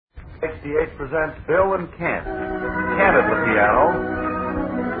68 presents Bill and Kent. Kent at the piano.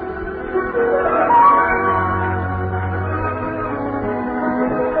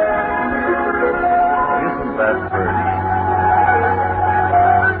 Isn't that pretty?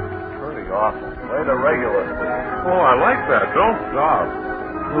 Pretty awful. Play the regular, please. Oh, I like that. Don't stop.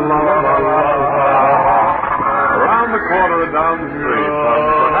 La la la la la. Around the corner and down the street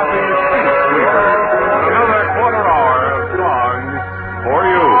comes the happy street sweeper. Another quarter hour of song for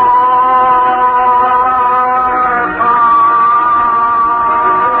you.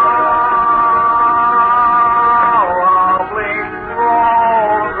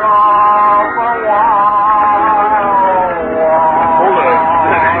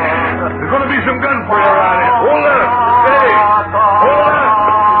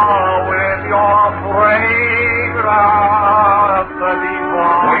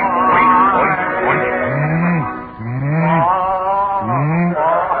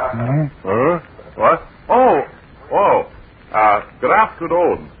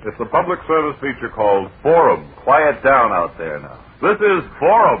 It's a public service feature called Forum. Quiet down out there now. This is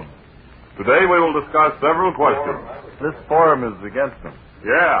Forum. Today we will discuss several questions. This forum is against them.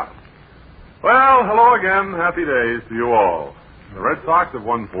 Yeah. Well, hello again. Happy days to you all. The Red Sox have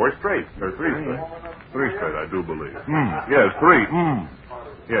won 4 straight. Or 3 straight. 3 straight, I do believe. Yes, 3.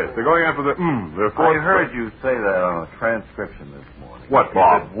 Yes, they're going after the They're 4. I heard you say that on a transcription this morning. What,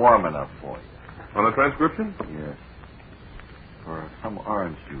 Bob? Is it warm enough for you? On the transcription? Yes. For some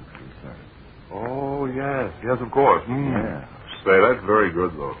orange juice concern. Oh, yes. Yes, of course. Yeah. Say, that's very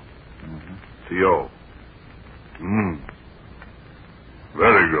good, though. C.O.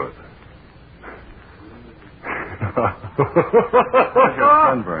 Very good. How's your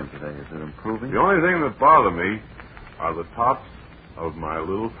sunburn today? Is it improving? The only thing that bother me are the tops of my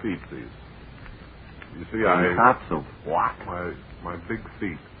little feet, these. You see, The tops of what? My big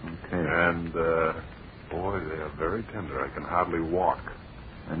feet. Okay. And, boy, they are very tender. I can hardly walk.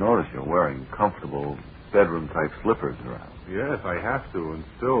 I notice you're wearing comfortable bedroom-type slippers around. Yes, I have to, and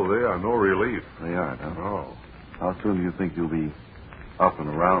still they are no relief. They aren't, huh? No. How soon do you think you'll be up and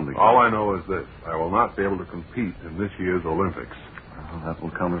around again? All I know is this. I will not be able to compete in this year's Olympics. Well, that will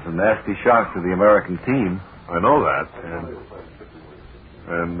come as a nasty shock to the American team. I know that,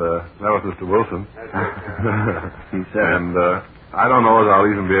 and that was Mr. Wilson. He said. And I don't know if I'll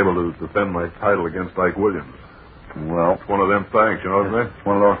even be able to defend my title against Ike Williams. Well, It's one of them things, you know what I mean? it's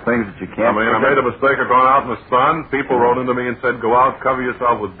one of those things that you can't... I made a mistake of going out in the sun. People wrote into me and said, go out, cover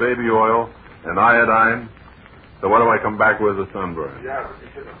yourself with baby oil and iodine. So what do I come back with? A sunburn. Yeah, but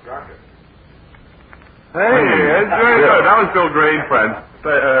you shouldn't have struck it. Hey, it's very good. That was Bill Green, friend.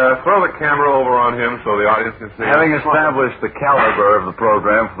 Throw the camera over on him so the audience can see. Having established the caliber of the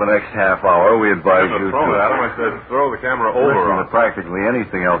program for the next half hour, we advise you throw to... it at him. I said, throw the camera over listen on to practically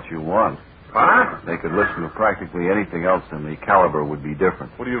anything else you want. Huh? They could listen to practically anything else, and the caliber would be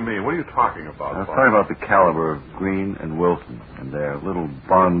different. What do you mean? What are you talking about? I was talking about the caliber of Green and Wilson and their little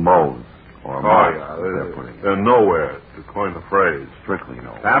bon mots. Or they're nowhere, to coin the phrase. Strictly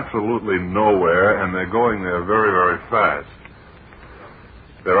nowhere. Absolutely nowhere, and they're going there very, very fast.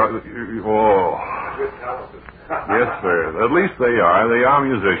 There are... Yes, sir. At least they are. They are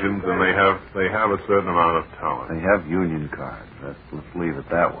musicians, and they have a certain amount of talent. They have union cards. Let's leave it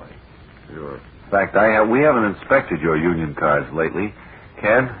that way. Sure. In fact, we haven't inspected your union cards lately.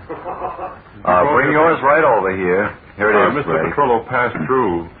 Ken? Bring yours right over here. Here it is, Mr. Ray. Petrillo passed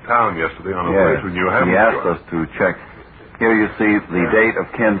through town yesterday on a way when you haven't. He asked us to check. Here you see the date of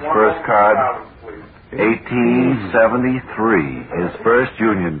Ken's first card, 1873. His first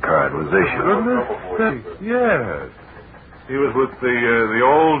union card was issued. Yes. He was with the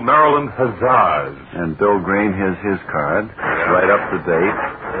old Maryland Hussars. And Bill Green, his card. Right up to date.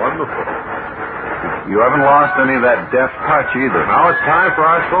 Wonderful. You haven't lost any of that deft touch either. Now it's time for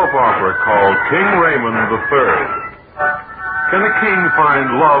our soap opera called King Raymond III. Can a king find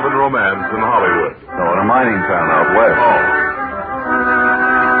love and romance in Hollywood? No, in a mining town out west. Oh.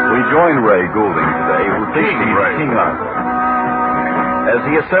 We join Ray Goulding today, who thinks he's King Arthur, as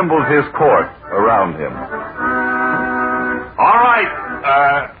he assembles his court around him. All right.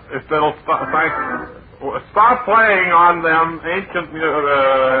 If they'll stop playing on them ancient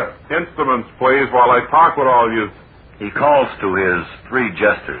instruments, please, while I talk with all you. He calls to his 3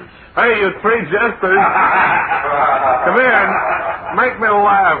 jesters. Hey, you 3 jesters. Come in. Make me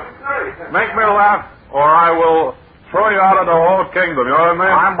laugh. Make me laugh, or I will throw you out of the whole kingdom. You know what I mean?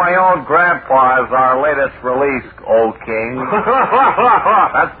 I'm my own grandpa is our latest release, old king.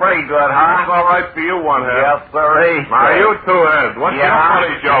 That's pretty good, huh? That's all right for you, one head. Yes, sirree. Now, you 2 heads. What's your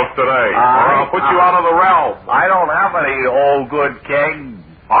funny joke today? Or I'll put you out of the realm. I don't have any, old good king.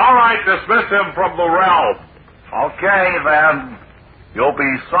 All right. right, dismiss him from the realm. Okay, then. You'll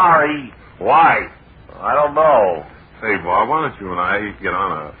be sorry. Why? I don't know. Say, Bob, why don't you and I get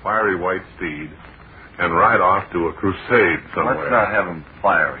on a fiery white steed and ride off to a crusade somewhere? Let's not have him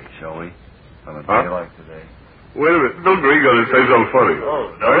fiery, shall we? On a day like today. Wait a minute. Bill Green going to say something funny.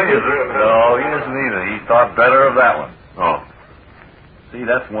 Oh, no, he isn't. No, he isn't either. He thought better of that one. Oh. See,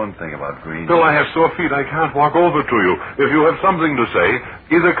 that's one thing about Green. Bill, I have sore feet. I can't walk over to you. If you have something to say,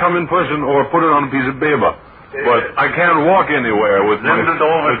 either come in person or put it on a piece of paper. But I can't walk anywhere with my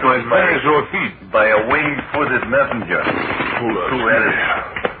very sore feet. By a wing-footed messenger. Two-headed.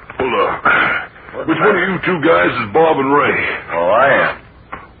 Hold up. Which one of you two guys is Bob and Ray? Oh, I am.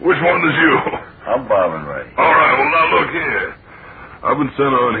 Which one is you? I'm Bob and Ray. All right, well, now look here. I've been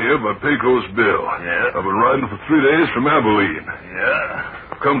sent on here by Pecos Bill. Yeah? I've been riding for 3 days from Abilene.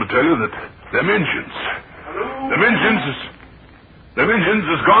 Yeah? I've come to tell you that them Indians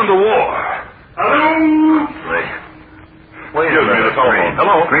has gone to war. Hello? Wait a minute, Green.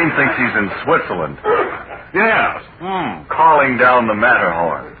 Hello? Green thinks he's in Switzerland. Yes. Calling down the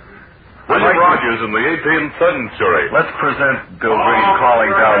Matterhorn. William Rogers in the 18th century. Let's present Bill Green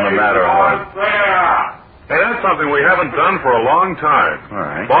calling down the Matterhorn. Hey, that's something we haven't done for a long time. All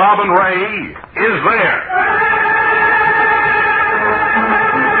right. Bob and Ray is there.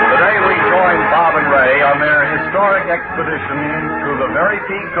 Today we join Bob and Ray on their historic expedition to the very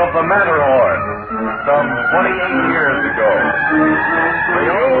peak of the Matterhorn, some 28 years ago.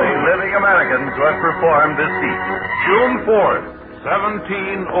 The only living Americans who have performed this feat. June 4th,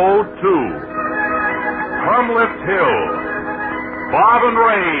 1702. Crumlift Hill. Bob and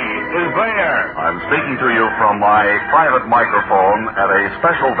Ray is there. I'm speaking to you from my private microphone at a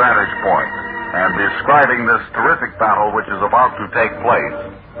special vantage point and describing this terrific battle which is about to take place.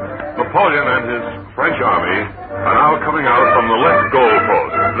 Napoleon and his French army are now coming out from the left goal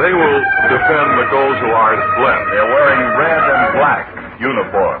post. They will defend the goals who are left. They're wearing red and black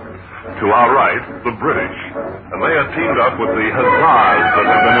uniforms. To our right, the British. And they are teamed up with the Hussars that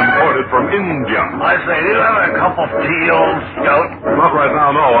have been imported from India. I say, do you have a cup of tea, old scout? Not right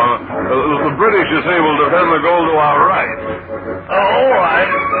now, no. The British, you say, will defend the goal to our right. Oh, all right.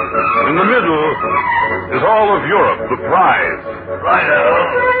 In the middle is all of Europe, the prize. Righto.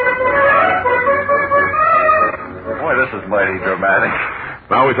 Boy, this is mighty dramatic.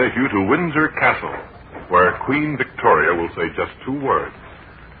 Now we take you to Windsor Castle, where Queen Victoria will say just 2 words.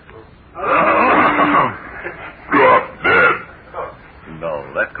 Drop dead. No,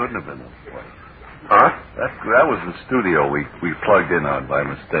 that couldn't have been the place. Huh? That was the studio we plugged in on by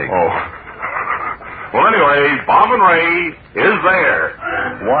mistake. Oh. Well, anyway, Bob and Ray is there.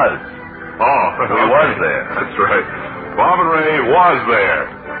 Was. Oh. He was there. That's right. Bob and Ray was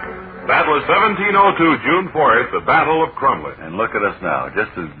there. That was 1702, June 4th, the Battle of Crumlin. And look at us now,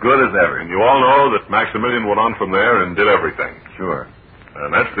 just as good as ever. And you all know that Maximilian went on from there and did everything. Sure.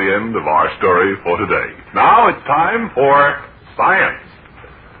 And that's the end of our story for today. Now it's time for science.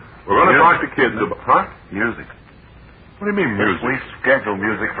 We're going to talk to kids about... Huh? Music. What do you mean, music? We scheduled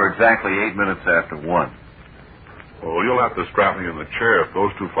music for exactly 8 minutes after 1. Well, you'll have to strap me in the chair if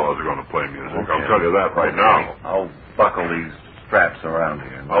those 2 fellows are going to play music. Okay. I'll tell you that right now. I'll buckle these straps around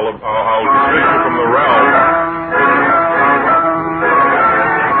here. I'll dismiss you from the realm.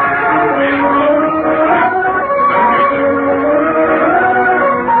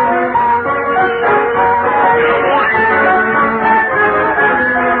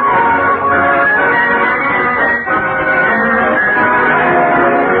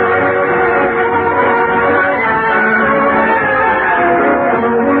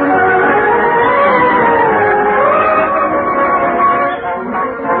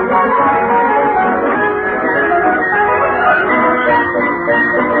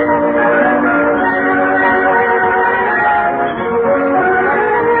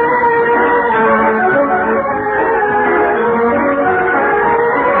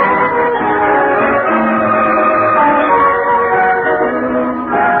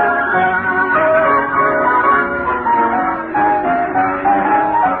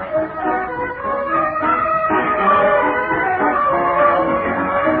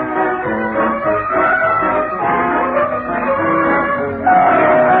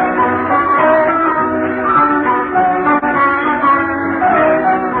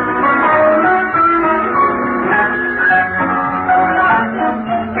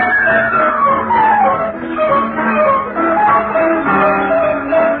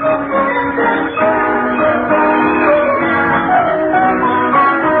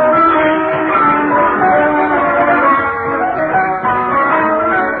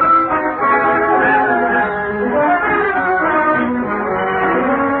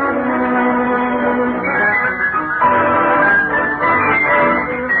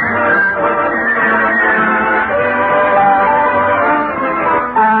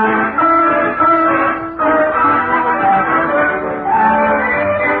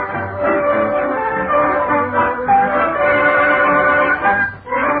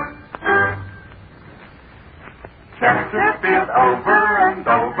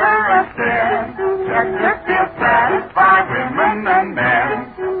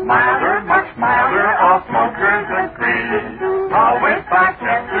 Milder, much milder, all smokers agree. Always by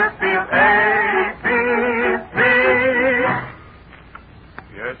Chesterfield, ABC.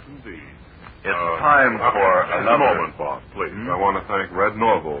 Yes, indeed. It's time for just another... a moment, Bob, please. I want to thank Red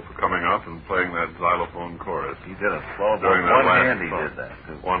Norval for coming up and playing that xylophone chorus. He did a slow During one that last hand he song. did that,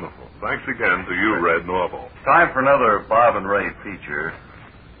 too. Wonderful. Thanks again to you, Red Norval. Time for another Bob and Ray feature.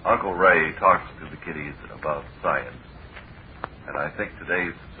 Uncle Ray talks to the kiddies about science. And I think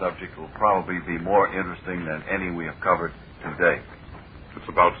today's subject will probably be more interesting than any we have covered today. It's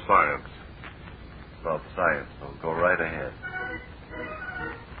about science. About science, so go right ahead.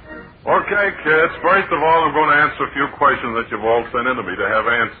 Okay, kids. First of all, I'm going to answer a few questions that you've all sent in to me to have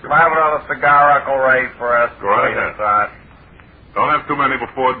answered. Have another cigar, Uncle Ray, for us. Go right ahead. Don't have too many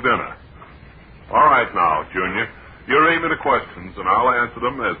before dinner. All right now, Junior. You read me the questions, and I'll answer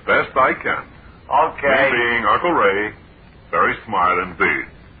them as best I can. Okay. Me being Uncle Ray, very smart indeed.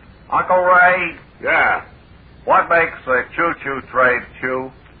 Uncle Ray, Yeah. what makes a choo-choo train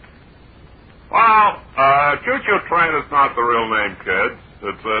chew? Well, choo-choo train is not the real name, kids.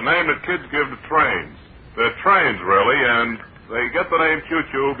 It's a name that kids give to trains. They're trains, really, and they get the name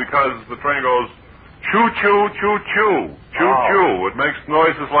choo-choo because the train goes choo-choo, choo-choo, choo-choo. It makes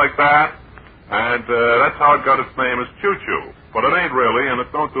noises like that, and that's how it got its name as choo-choo. But it ain't really, and it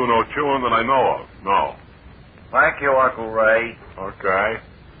don't do no chewing that I know of. No. Thank you, Uncle Ray. Okay.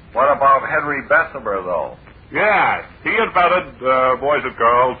 What about Henry Bessemer, though? Yeah, he invented, boys and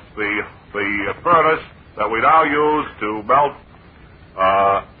girls, the furnace that we now use to melt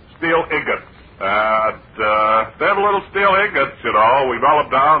steel ingots. And them little steel ingots, you know, we melt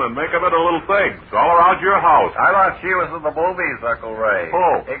them down and make them into little things all around your house. I thought she was in the movies, Uncle Ray.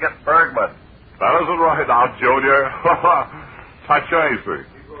 Who? Ingot Bergman. That isn't right now, Junior. Touch easy.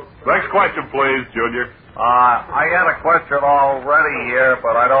 Next question, please, Junior. I had a question already here,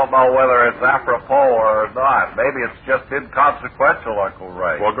 but I don't know whether it's apropos or not. Maybe it's just inconsequential, Uncle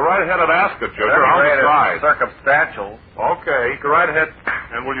Ray. Well, go right ahead and ask it, Junior. At any I'll rate, decide. it's circumstantial. Okay, go right ahead.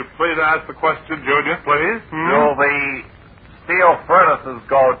 And will you please ask the question, Junior, please? Do the steel furnaces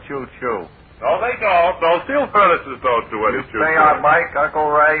go choo-choo? No, they don't. No, steel furnaces don't do any choo-choo. Stay on mic,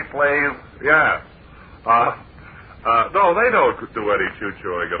 Uncle Ray, please. Yeah. No, they don't do any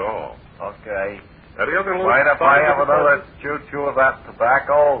choo-chooing at all. Okay. Any other little... Mind if I have another choo-choo of that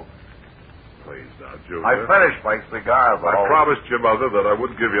tobacco? Please now, Junior. I finished my cigar, though. I promised your mother that I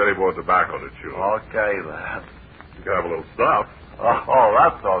wouldn't give you any more tobacco to chew. Okay, then. You can have a little stuff. Oh,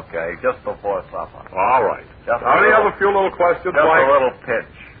 that's okay. Just before supper. All right. Just Now, any other few little questions? Just a little pitch.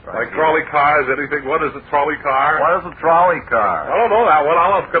 Like trolley cars, anything? What is a trolley car? What is a trolley car? I don't know that one.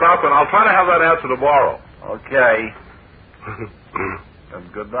 I'll look it up, and I'll try to have that answer tomorrow. Okay.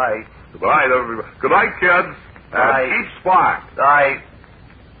 And good night. Good night, everybody. Good night, kids. Night. And keep smart. Night.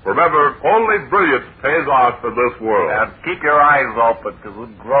 Remember, only brilliance pays off in this world. And keep your eyes open, because the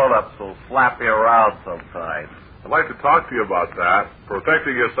grown-ups will slap you around sometimes. I'd like to talk to you about that,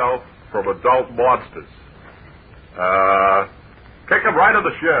 protecting yourself from adult monsters. Kick them right in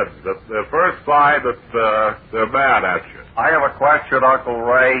the shins at the first sign that they're mad at you. I have a question, Uncle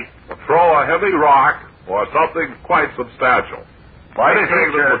Ray. Or throw a heavy rock or something quite substantial.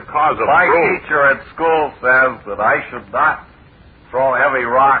 Anything that would cause a my bruise. teacher at school says that I should not throw heavy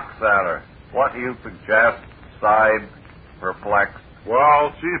rocks at her. What do you suggest? Sighed, perplexed.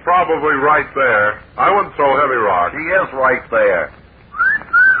 Well, she's probably right there. I wouldn't throw heavy rocks. She is right there.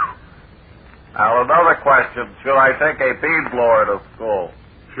 Now, another question. Should I take a bead blower to school?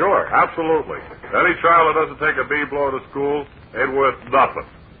 Sure, absolutely. Any child that doesn't take a bee blower to school ain't worth nothing.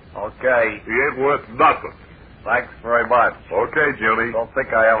 Okay. He ain't worth nothing. Thanks very much. Okay, Junie. Don't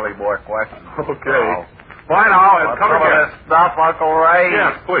think I have any more questions. Okay. Bye now, and come some of again. this stuff, Uncle Ray?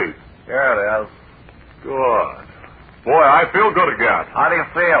 Yes, please. Here it is. Good. Boy, I feel good again. How do you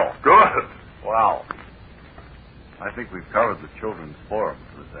feel? Good. Well, I think we've covered the children's forums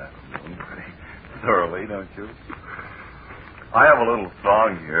this afternoon pretty thoroughly, don't you? I have a little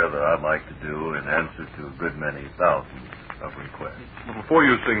song here that I'd like to do in answer to a good many thousands of requests. Before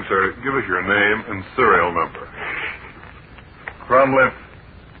you sing, sir, give us your name and serial number. Crumliff.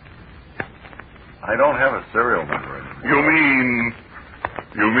 I don't have a serial number anymore. You mean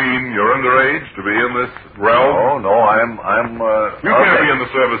you're underage to be in this realm? No, I'm You can't be in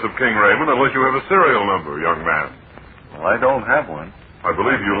the service of King Raymond unless you have a serial number, young man. Well, I don't have one. I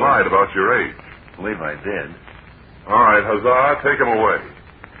believe you lied about your age. I believe I did. All right, Huzzah, take him away.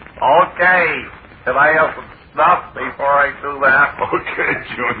 Okay. Can I have some stuff before I do that? Okay,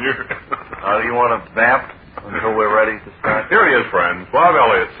 Junior. Do you want to vamp until we're ready to start? Here he is, friends. Bob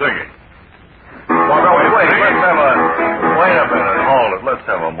Elliott singing. Bob Elliott Wait singing. a minute. Hold it. Let's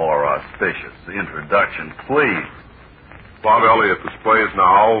have a a more auspicious introduction, please. Bob Elliott displays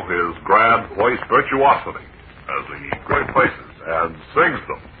now his grand voice virtuosity as he great places and sings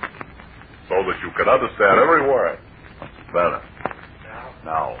them so that you can understand every word. That's better.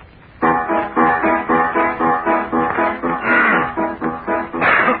 Now.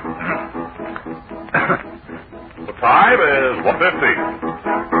 The time is 1:50.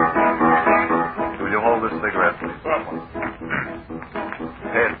 Will you hold this cigarette, please?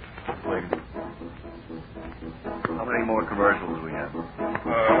 Head, please. How many more commercials do we have? Wait a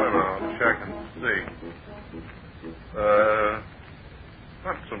minute, I'll check and see.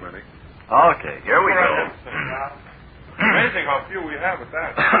 Not so many. Okay, here we go. Amazing how few we have at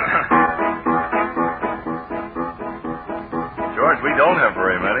that. George, we don't have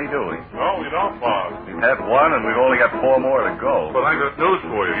very many, do we? No, we don't, Bob. We've had one, and we've only got 4 more to go. But I got news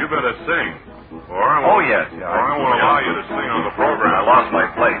for you. You better sing. Oh, yes. Yeah, I won't allow you to sing on the program. I lost my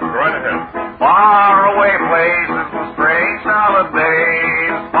place. Go right ahead. Far away places with strange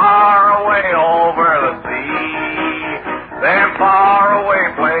holidays, far away over the sea. Them far away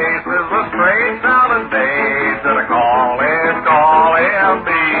places with strange holidays that are calling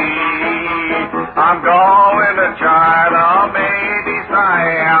me. I'm going to China, maybe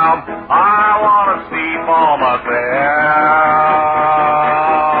Siam. I want to see for myself.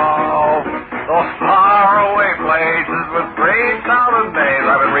 Those far away places with strange holidays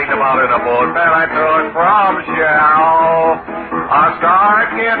I've been reading about in a book that I took from Shell. I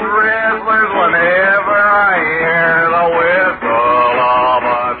start getting restless whenever I hear the whistle of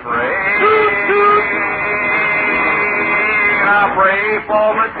a train. I pray for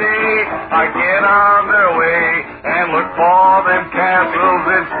the day I get underway and look for them castles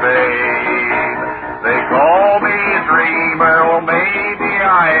in Spain. They call me a dreamer, well maybe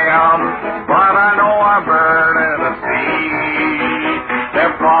I am, but I know I'm burning to see.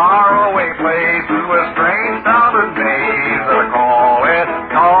 Them far away places with strange sounding names that are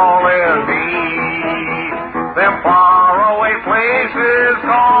calling me. Them far away places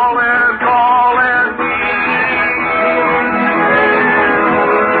calling me.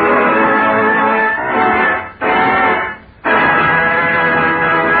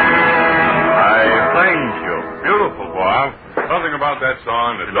 Something about that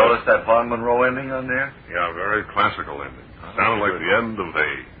song that... Did you notice that Von Monroe ending on there? Yeah, very classical ending. Sounded like the end of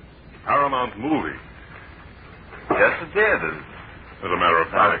a Paramount movie. Yes, it did. As a matter of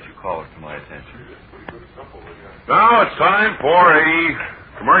Now fact. that you call it to my attention. Now it's time for a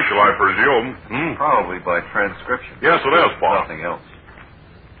commercial, I presume. Probably by transcription. Yes, it is, Bob. Nothing else.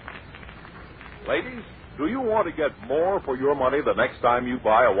 Ladies, do you want to get more for your money the next time you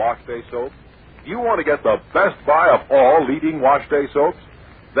buy a wash day soap? You want to get the best buy of all leading wash day soaps?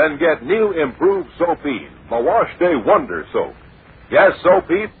 Then get new improved Soapine, the Wash Day Wonder Soap. Yes,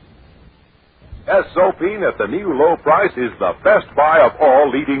 Soapine. Yes, Soapine at the new low price is the best buy of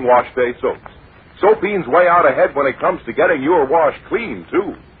all leading wash day soaps. Soapine's way out ahead when it comes to getting your wash clean,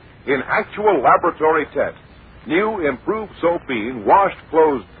 too. In actual laboratory tests, new improved Soapine washed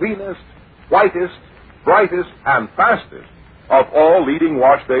clothes cleanest, whitest, brightest, and fastest of all leading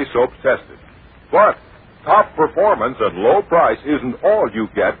wash day soaps tested. But top performance at low price isn't all you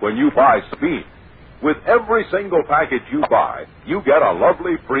get when you buy Soapine. With every single package you buy, you get a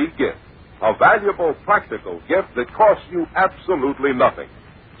lovely free gift. A valuable, practical gift that costs you absolutely nothing.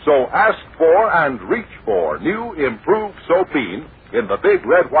 So ask for and reach for new improved Soapine in the big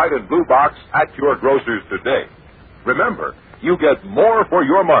red, white, and blue box at your grocer's today. Remember, you get more for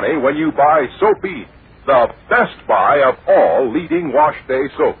your money when you buy Soapine, the best buy of all leading wash day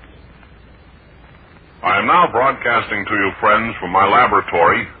soaps. I am now broadcasting to you, friends, from my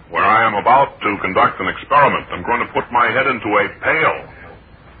laboratory, where I am about to conduct an experiment. I'm going to put my head into a pail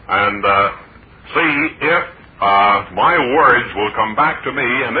and see if my words will come back to me,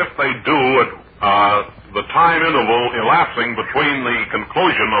 and if they do, the time interval elapsing between the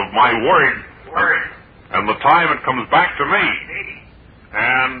conclusion of my word and the time it comes back to me.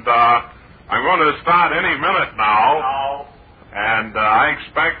 And I'm going to start any minute now. And I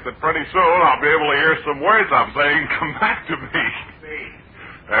expect that pretty soon I'll be able to hear some words I'm saying come back to me.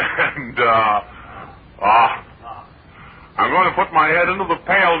 And I'm going to put my head into the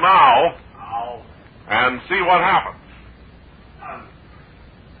pail now and see what happens.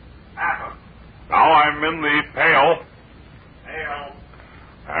 Now I'm in the pail.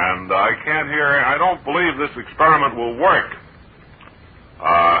 And I can't hear... I don't believe this experiment will work.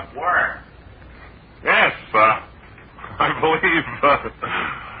 Yes, I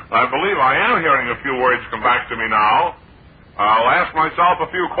believe I am hearing a few words come back to me now. I'll ask myself a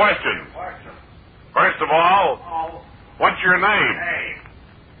few questions. First of all, what's your name?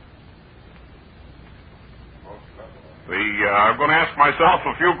 I'm going to ask myself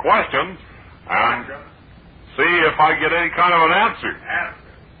a few questions and see if I get any kind of an answer.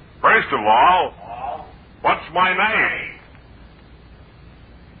 First of all, what's my name?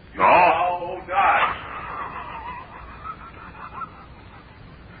 No?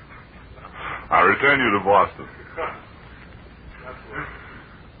 I return you to Boston.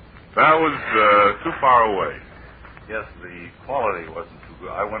 That was too far away. Yes, the quality wasn't too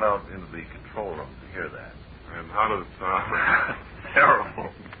good. I went out into the control room to hear that. And how did it sound?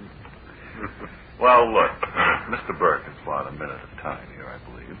 Terrible. Well, look, Mr. Burke has about a minute of time here, I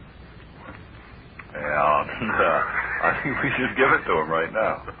believe. And I think we should give it to him right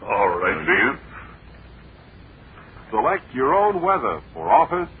now. All right, you. Select your own weather for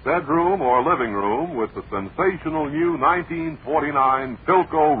office, bedroom, or living room with the sensational new 1949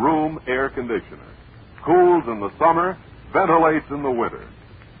 Philco Room Air Conditioner. Cools in the summer, ventilates in the winter.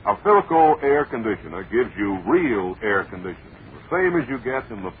 A Philco air conditioner gives you real air conditioning, the same as you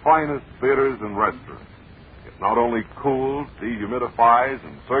get in the finest theaters and restaurants. It not only cools, dehumidifies,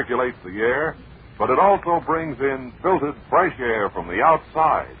 and circulates the air, but it also brings in filtered fresh air from the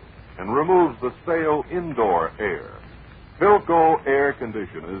outside and removes the stale indoor air. Philco air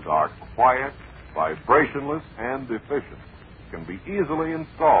conditioners are quiet, vibrationless, and efficient. Can be easily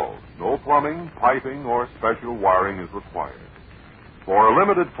installed. No plumbing, piping, or special wiring is required. For a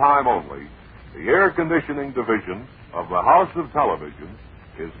limited time only, the Air Conditioning Division of the House of Television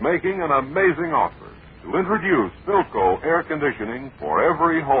is making an amazing offer to introduce Philco air conditioning for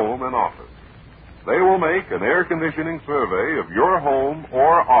every home and office. They will make an air conditioning survey of your home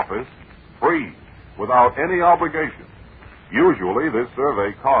or office free, without any obligation. Usually, this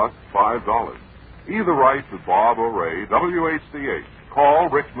survey costs $5. Either write to Bob or Ray, WHCH. Call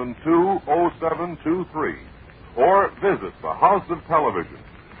Richmond 20723. Or visit the House of Television,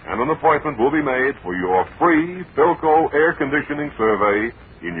 and an appointment will be made for your free Philco air conditioning survey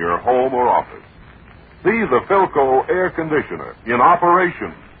in your home or office. See the Philco air conditioner in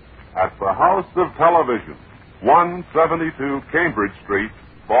operation at the House of Television, 172 Cambridge Street,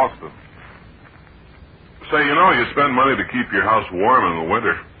 Boston. Say, you spend money to keep your house warm in the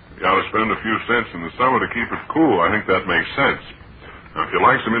winter. You ought to spend a few cents in the summer to keep it cool. I think that makes sense. Now, if you'd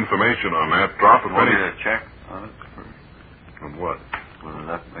like some information on that, drop a penny. Want me to check on it? On what? Whether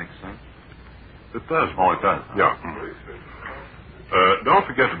that makes sense? It does. Oh, it does. Yeah. Don't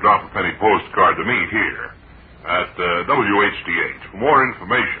forget to drop a penny postcard to me here at WHDH for more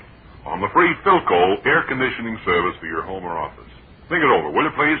information on the free Philco air conditioning service for your home or office. Think it over, will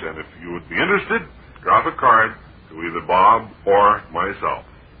you please? And if you would be interested, drop a card to either Bob or myself.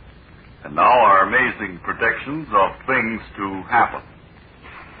 And now our amazing predictions of things to happen.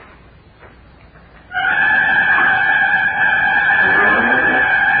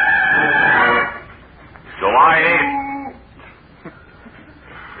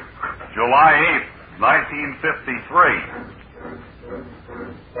 July 8th, 1953.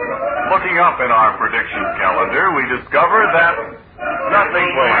 Looking up in our prediction calendar, we discover that nothing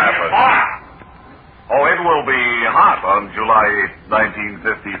will happen. Oh, it will be hot on July 8th,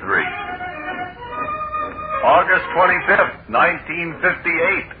 1953. August 25th,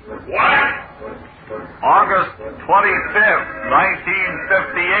 1958. What? August 25th,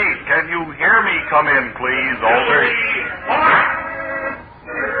 1958. Can you hear me? Come in, please, over.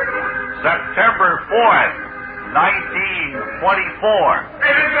 September 4th, 1924.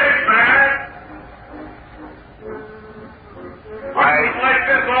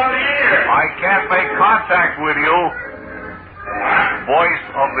 I can't make contact with you. Voice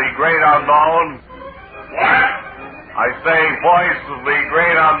of the great unknown. What? I say voice of the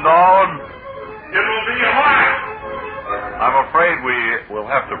great unknown. It will be hot. I'm afraid we will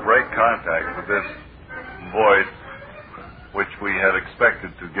have to break contact with this voice, which we had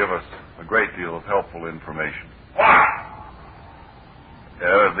expected to give us a great deal of helpful information. What?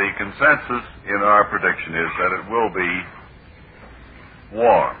 The consensus in our prediction is that it will be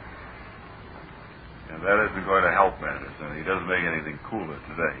warm. And that isn't going to help matters, and he doesn't make anything cooler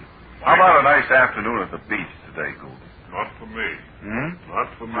today. How about a nice afternoon at the beach today, Gould? Not for me.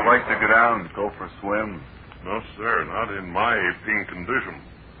 Not for me. I'd like to go down and go for a swim. No, sir, not in my pink condition.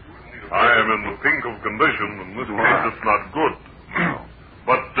 I am in the pink of condition, in this case it's not good.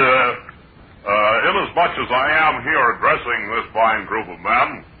 But, inasmuch as I am here addressing this fine group of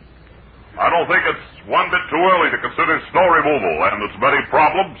men, I don't think it's one bit too early to consider snow removal and its many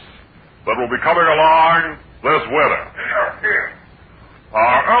problems that will be coming along this winter.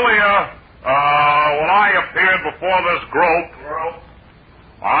 Earlier, when I appeared before this group,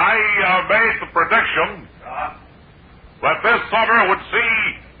 I made the prediction that this summer would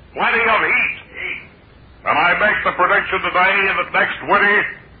see plenty of heat. And I make the prediction today that next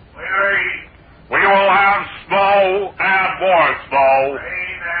winter we will have snow and more snow.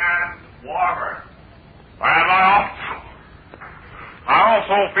 Rain and warmer. And I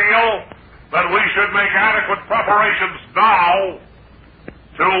also feel that we should make adequate preparations now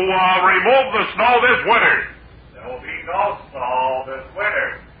to remove the snow this winter. There will be no snow this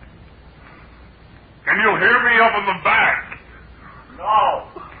winter. Can you hear me up in the back? No.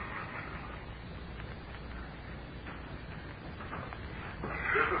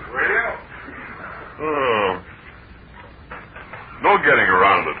 This is real? No getting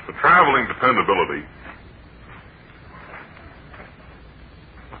around it. The traveling dependability.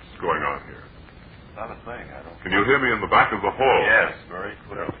 What's going on here? Not a thing, I don't. Can you hear me in the back of the hall? Yes, very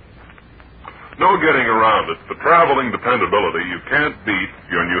clearly. No getting around it. The traveling dependability you can't beat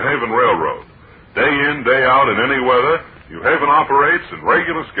your New Haven Railroad. Day in, day out, in any weather, New Haven operates in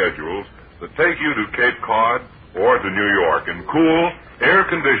regular schedules that take you to Cape Cod or to New York in cool,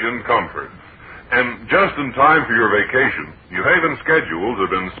 air-conditioned comfort. And just in time for your vacation, New Haven schedules have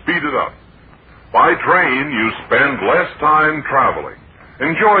been speeded up. By train, you spend less time traveling.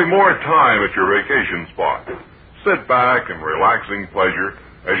 Enjoy more time at your vacation spot. Sit back in relaxing pleasure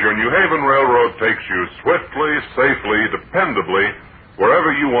as your New Haven Railroad takes you swiftly, safely, dependably,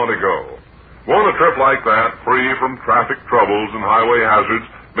 wherever you want to go. Want a trip like that, free from traffic troubles and highway hazards,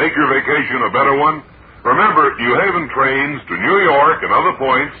 make your vacation a better one? Remember, New Haven trains to New York and other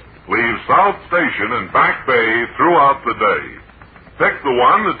points leave South Station and Back Bay throughout the day. Pick the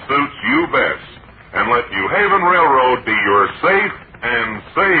one that suits you best, and let New Haven Railroad be your safe and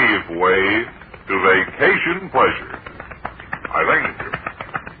save way to vacation pleasure. I thank you.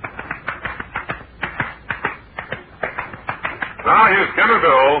 Now here's Ken and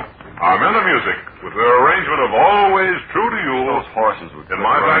Bill, our men of music, with their arrangement of Always True to You. Those horses would in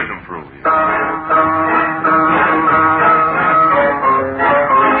my fashion. through you.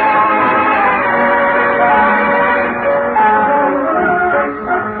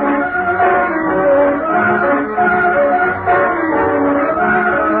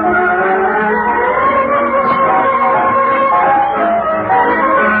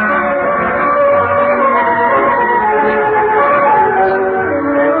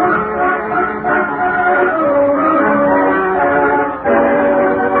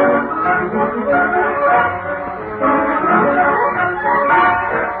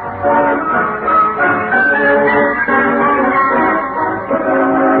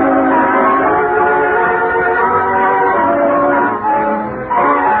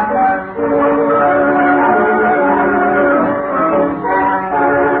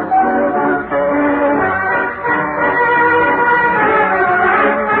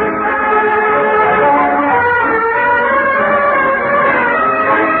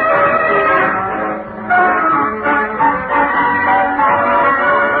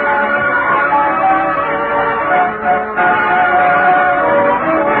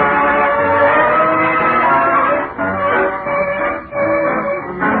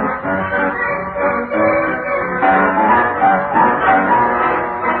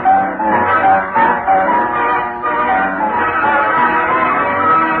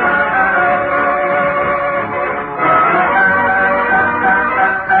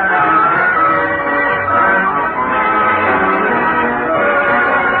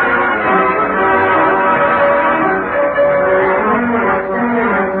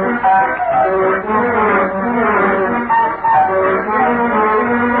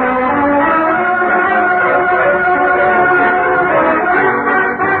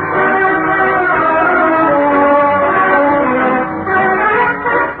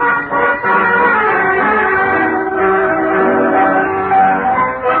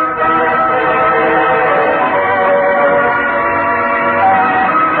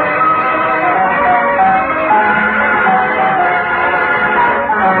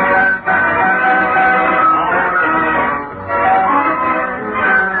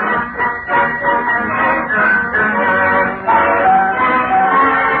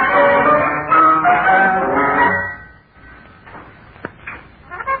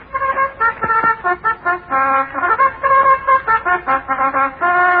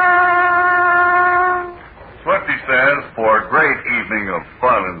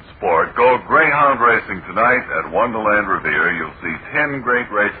 tonight at Wonderland Revere, you'll see 10 great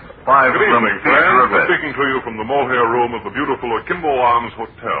races, 5 of Good them evening, feature friends. We're events. speaking to you from the mohair room of the beautiful Akimbo Arms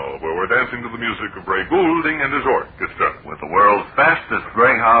Hotel, where we're dancing to the music of Ray Goulding and his orchestra. With the world's fastest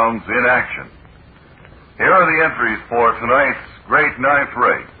greyhounds in action. Here are the entries for tonight's great ninth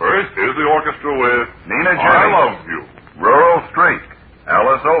race. First, here's the orchestra with Nina I Jennings, Love You. Rural Streak,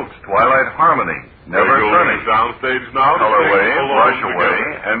 Alice Oaks, Twilight Harmony, Never Ray Goulding stage now. Color Sing Wave, Alone Rush Away,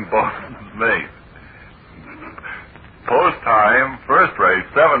 Together. and Boston's Mate. Post time, first race,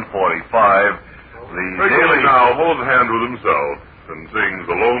 7:45. The daily now holds a hand with himself and sings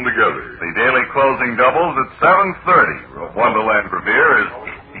Alone Together. The daily closing doubles at 7:30. Wonderland Revere is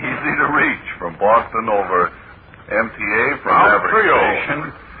easy to reach from Boston over MTA from Now, Maverick trio. Station,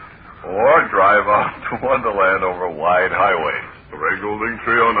 or drive out to Wonderland over wide highways. The Ray Goulding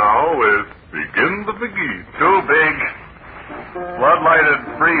Trio now with Begin the Begin. Two big floodlighted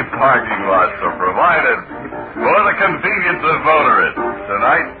free parking lots are provided for the convenience of motorists.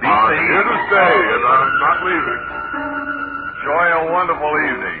 Tonight, I'm here to stay, and I'm not leaving. enjoy a wonderful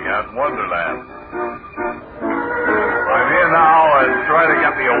evening at Wonderland. I'm here now and try to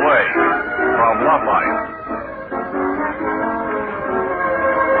get me away from Love Life.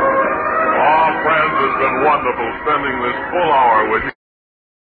 Friends, it's been wonderful spending this full hour with you.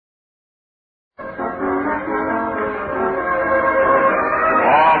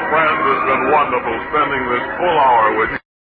 Friends, it's been wonderful spending this full hour with you.